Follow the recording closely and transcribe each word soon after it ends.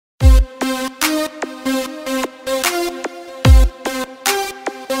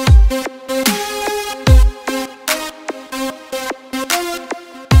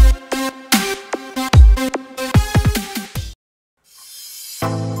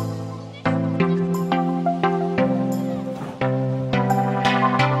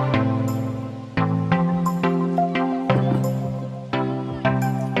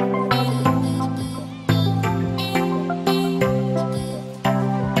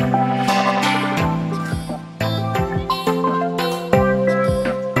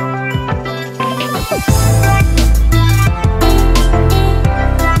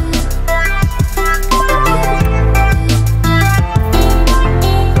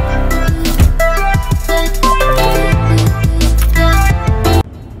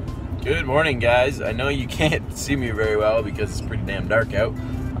morning, guys. I know you can't see me very well because it's pretty damn dark out,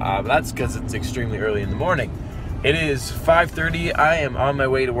 but that's because it's extremely early in the morning. It is 5:30. I am on my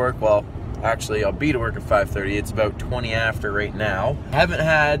way to work. Well, actually, I'll be to work at 5:30. It's about 20 after right now. I haven't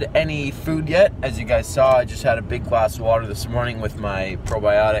had any food yet. As you guys saw, I just had a big glass of water this morning with my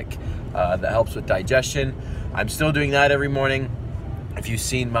probiotic that helps with digestion. I'm still doing that every morning. If you've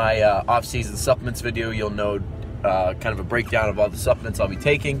seen my off-season supplements video, you'll know kind of a breakdown of all the supplements I'll be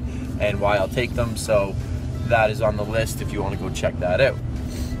taking and why I'll take them, so that is on the list if you want to go check that out.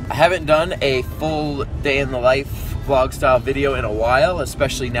 I haven't done a full day in the life vlog style video in a while,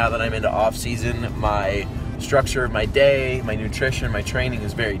 especially now that I'm into off-season. My structure of my day, my nutrition, my training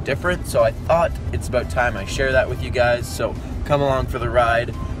is very different, so I thought it's about time I share that with you guys. So come along for the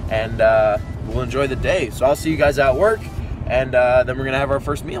ride and we'll enjoy the day. So I'll see you guys at work, and then we're gonna have our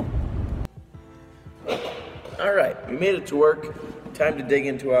first meal. All right, we made it to work. Time to dig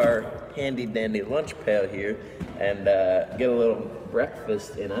into our handy dandy lunch pail here and get a little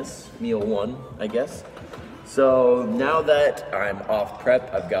breakfast in us, meal one, I guess. So now that I'm off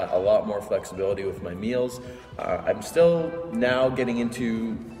prep, I've got a lot more flexibility with my meals. I'm still now getting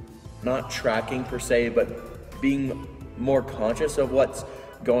into not tracking per se, but being more conscious of what's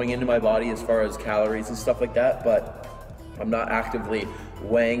going into my body as far as calories and stuff like that, but I'm not actively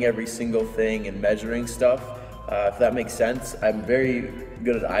weighing every single thing and measuring stuff. If that makes sense. I'm very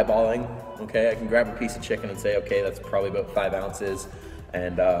good at eyeballing, okay? I can grab a piece of chicken and say, okay, that's probably about 5 ounces.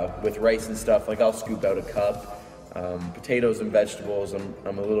 And with rice and stuff, like I'll scoop out a cup. Potatoes and vegetables,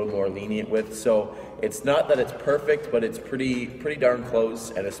 I'm a little more lenient with. So it's not that it's perfect, but it's pretty darn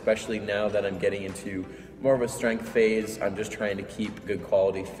close. And especially now that I'm getting into more of a strength phase, I'm just trying to keep good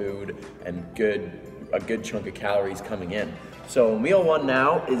quality food and a good chunk of calories coming in. So meal one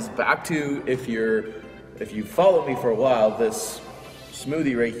now is back to, if you follow me for a while, this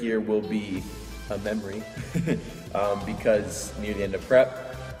smoothie right here will be a memory because near the end of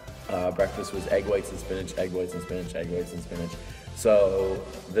prep, breakfast was egg whites and spinach, egg whites and spinach, egg whites and spinach. So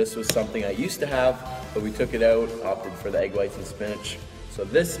this was something I used to have, but we took it out, opted for the egg whites and spinach. So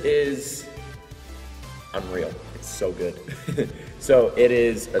this is unreal. It's so good. So it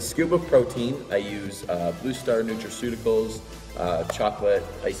is a scoop of protein. I use Blue Star Nutraceuticals chocolate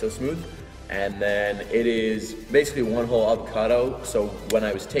iso smooth. And then it is basically one whole avocado. So when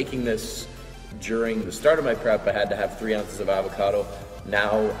I was taking this during the start of my prep, I had to have 3 ounces of avocado.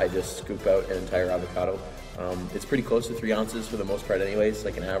 Now I just scoop out an entire avocado. It's pretty close to 3 ounces for the most part anyways,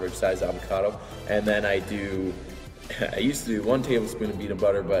 like an average size avocado. And then I used to do 1 tablespoon of peanut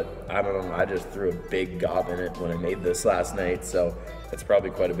butter, but I don't know, I just threw a big gob in it when I made this last night, so it's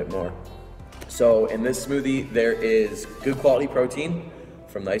probably quite a bit more. So in this smoothie, there is good quality protein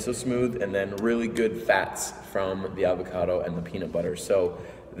from the iso smooth, and then really good fats from the avocado and the peanut butter. So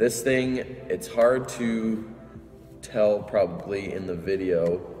this thing, it's hard to tell probably in the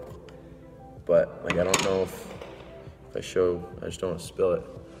video, but like I don't know if I show, I just don't want to spill it.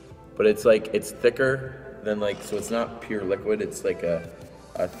 But it's like, it's thicker than like, so it's not pure liquid, it's like a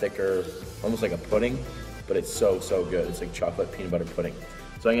thicker, almost like a pudding, but it's so good. It's like chocolate peanut butter pudding.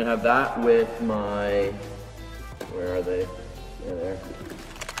 So I'm gonna have that with my, where are they? Yeah, there.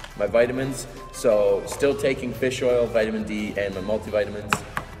 My vitamins, so still taking fish oil, vitamin D, and my multivitamins.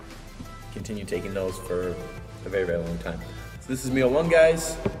 Continue taking those for a very long time. So this is meal one,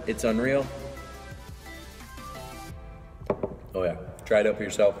 guys. It's unreal. Oh yeah, try it out for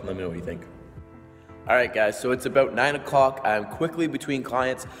yourself and let me know what you think. All right, guys, so it's about 9 o'clock. I'm quickly between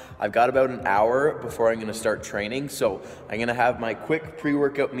clients. I've got about an hour before I'm gonna start training. So I'm gonna have my quick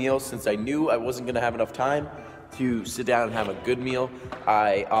pre-workout meal. Since I knew I wasn't gonna have enough time to sit down and have a good meal,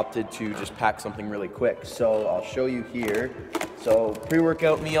 I opted to just pack something really quick. So I'll show you here. So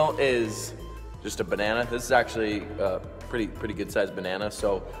pre-workout meal is just a banana. This is actually a pretty good sized banana.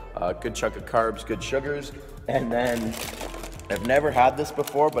 So a good chunk of carbs, good sugars. And then I've never had this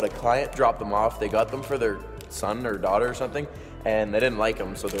before, but a client dropped them off. They got them for their son or daughter or something, and they didn't like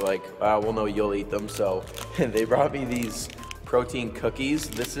them. So they're like, well, no, you'll eat them. So they brought me these protein cookies.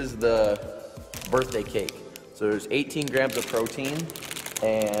 This is the birthday cake. So there's 18 grams of protein,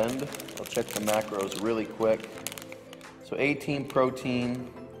 and I'll check the macros really quick. So 18 protein,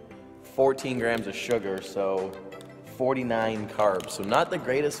 14 grams of sugar, so 49 carbs. So not the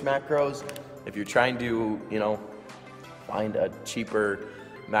greatest macros if you're trying to, you know, find a cheaper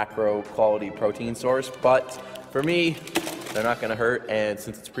macro quality protein source, but for me, they're not gonna hurt, and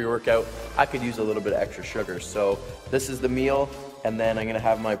since it's pre-workout, I could use a little bit of extra sugar. So this is the meal, and then I'm gonna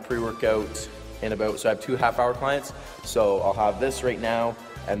have my pre-workout in about, so I have 2 half-hour clients, so I'll have this right now,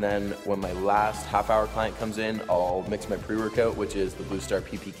 And then when my last half-hour client comes in, I'll mix my pre-workout, which is the Blue Star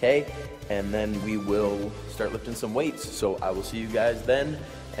PPK, and then we will start lifting some weights. So I will see you guys then,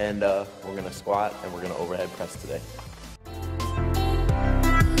 and we're gonna squat and we're gonna overhead press today.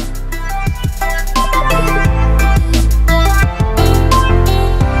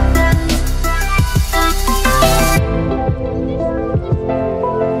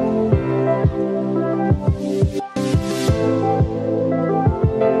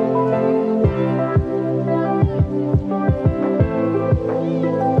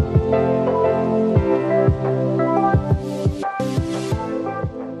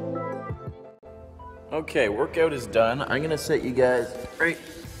 Okay, workout is done. I'm gonna set you guys right,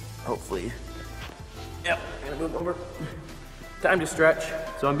 hopefully. Yep, I'm gonna move over. Time to stretch.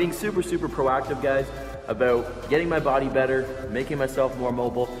 So I'm being super proactive, guys, about getting my body better, making myself more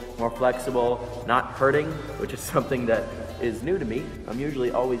mobile, more flexible, not hurting, which is something that is new to me. I'm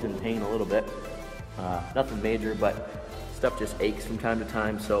usually always in pain a little bit. Nothing major, but stuff just aches from time to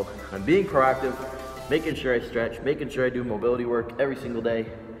time. So I'm being proactive, making sure I stretch, making sure I do mobility work every single day.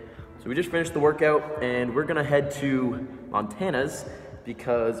 So we just finished the workout and we're gonna head to Montana's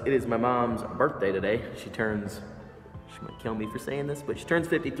because it is my mom's birthday today. She might kill me for saying this, but she turns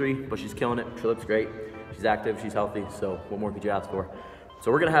 53, but she's killing it. She looks great. She's active, she's healthy, so what more could you ask for?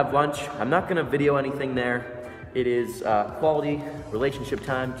 So we're gonna have lunch. I'm not gonna video anything there. It is quality relationship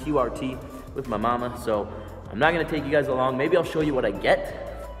time, QRT, with my mama, so I'm not gonna take you guys along. Maybe I'll show you what I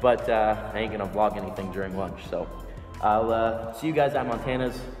get, but I ain't gonna vlog anything during lunch. So I'll see you guys at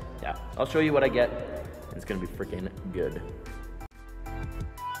Montana's. Yeah, I'll show you what I get. It's gonna be freaking good.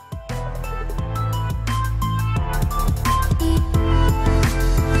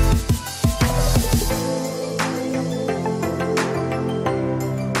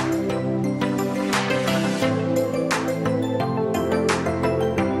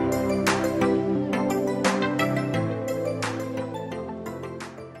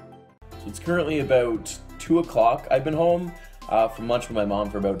 So it's currently about 2 o'clock. I've been home from lunch with my mom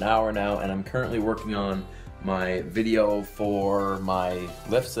for about an hour now, and I'm currently working on my video for my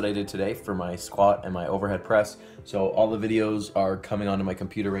lifts that I did today for my squat and my overhead press. So all the videos are coming onto my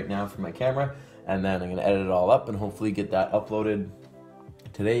computer right now from my camera, and then I'm gonna edit it all up and hopefully get that uploaded.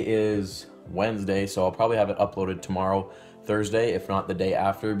 Today is Wednesday, so I'll probably have it uploaded tomorrow, Thursday, if not the day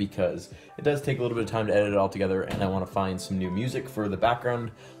after, because it does take a little bit of time to edit it all together, and I want to find some new music for the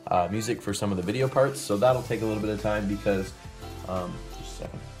background, music for some of the video parts, so that'll take a little bit of time because just a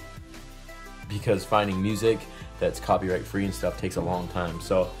second. Because finding music that's copyright free and stuff takes a long time.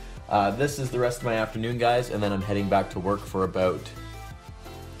 So this is the rest of my afternoon, guys, and then I'm heading back to work for about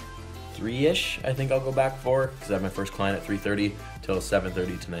 3-ish. I think I'll go back for, because I have my first client at 3:30 till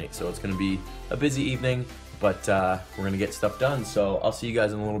 7:30 tonight. So it's gonna be a busy evening, but we're gonna get stuff done. So I'll see you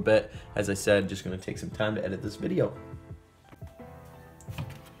guys in a little bit. As I said, just gonna take some time to edit this video.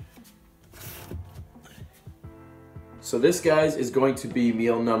 So this, guys, is going to be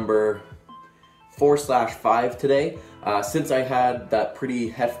meal number 4/5 today. Since I had that pretty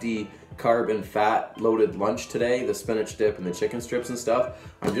hefty carb and fat loaded lunch today, the spinach dip and the chicken strips and stuff,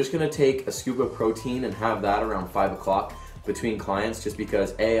 I'm just gonna take a scoop of protein and have that around 5 o'clock between clients, just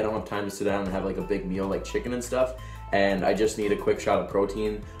because A, I don't have time to sit down and have like a big meal like chicken and stuff, and I just need a quick shot of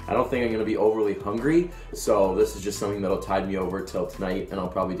protein. I don't think I'm gonna be overly hungry, so this is just something that'll tide me over till tonight, and I'll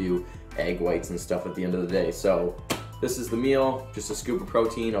probably do egg whites and stuff at the end of the day. So this is the meal, just a scoop of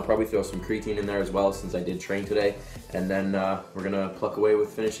protein. I'll probably throw some creatine in there as well since I did train today. And then we're gonna pluck away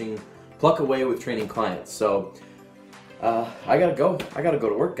with training clients. So I gotta go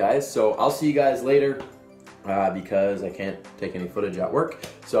to work, guys. So I'll see you guys later because I can't take any footage at work.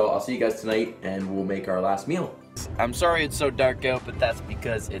 So I'll see you guys tonight and we'll make our last meal. I'm sorry it's so dark out, but that's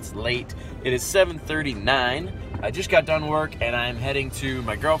because it's late. It is 7:39. I just got done work and I'm heading to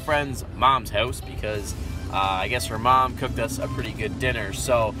my girlfriend's mom's house because I guess her mom cooked us a pretty good dinner,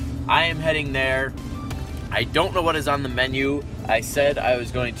 so I am heading there. I don't know what is on the menu. I said I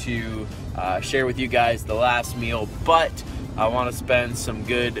was going to share with you guys the last meal, but I want to spend some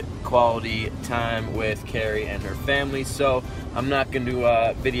good quality time with Carrie and her family, so I'm not going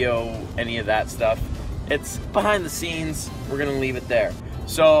to video any of that stuff. It's behind the scenes. We're going to leave it there.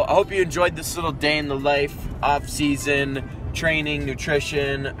 So I hope you enjoyed this little day in the life, off-season, training,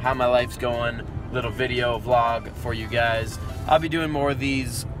 nutrition, how my life's going. Little video vlog for you guys. I'll be doing more of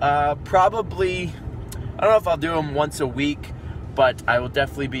these probably, I don't know if I'll do them once a week, but I will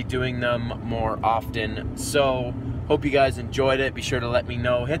definitely be doing them more often. So hope you guys enjoyed it. Be sure to let me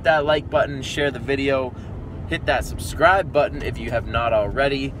know. Hit that like button, share the video, hit that subscribe button if you have not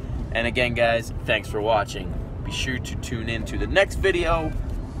already. And again, guys, thanks for watching. Be sure to tune in to the next video.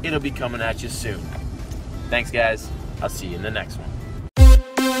 It'll be coming at you soon. Thanks, guys. I'll see you in the next one.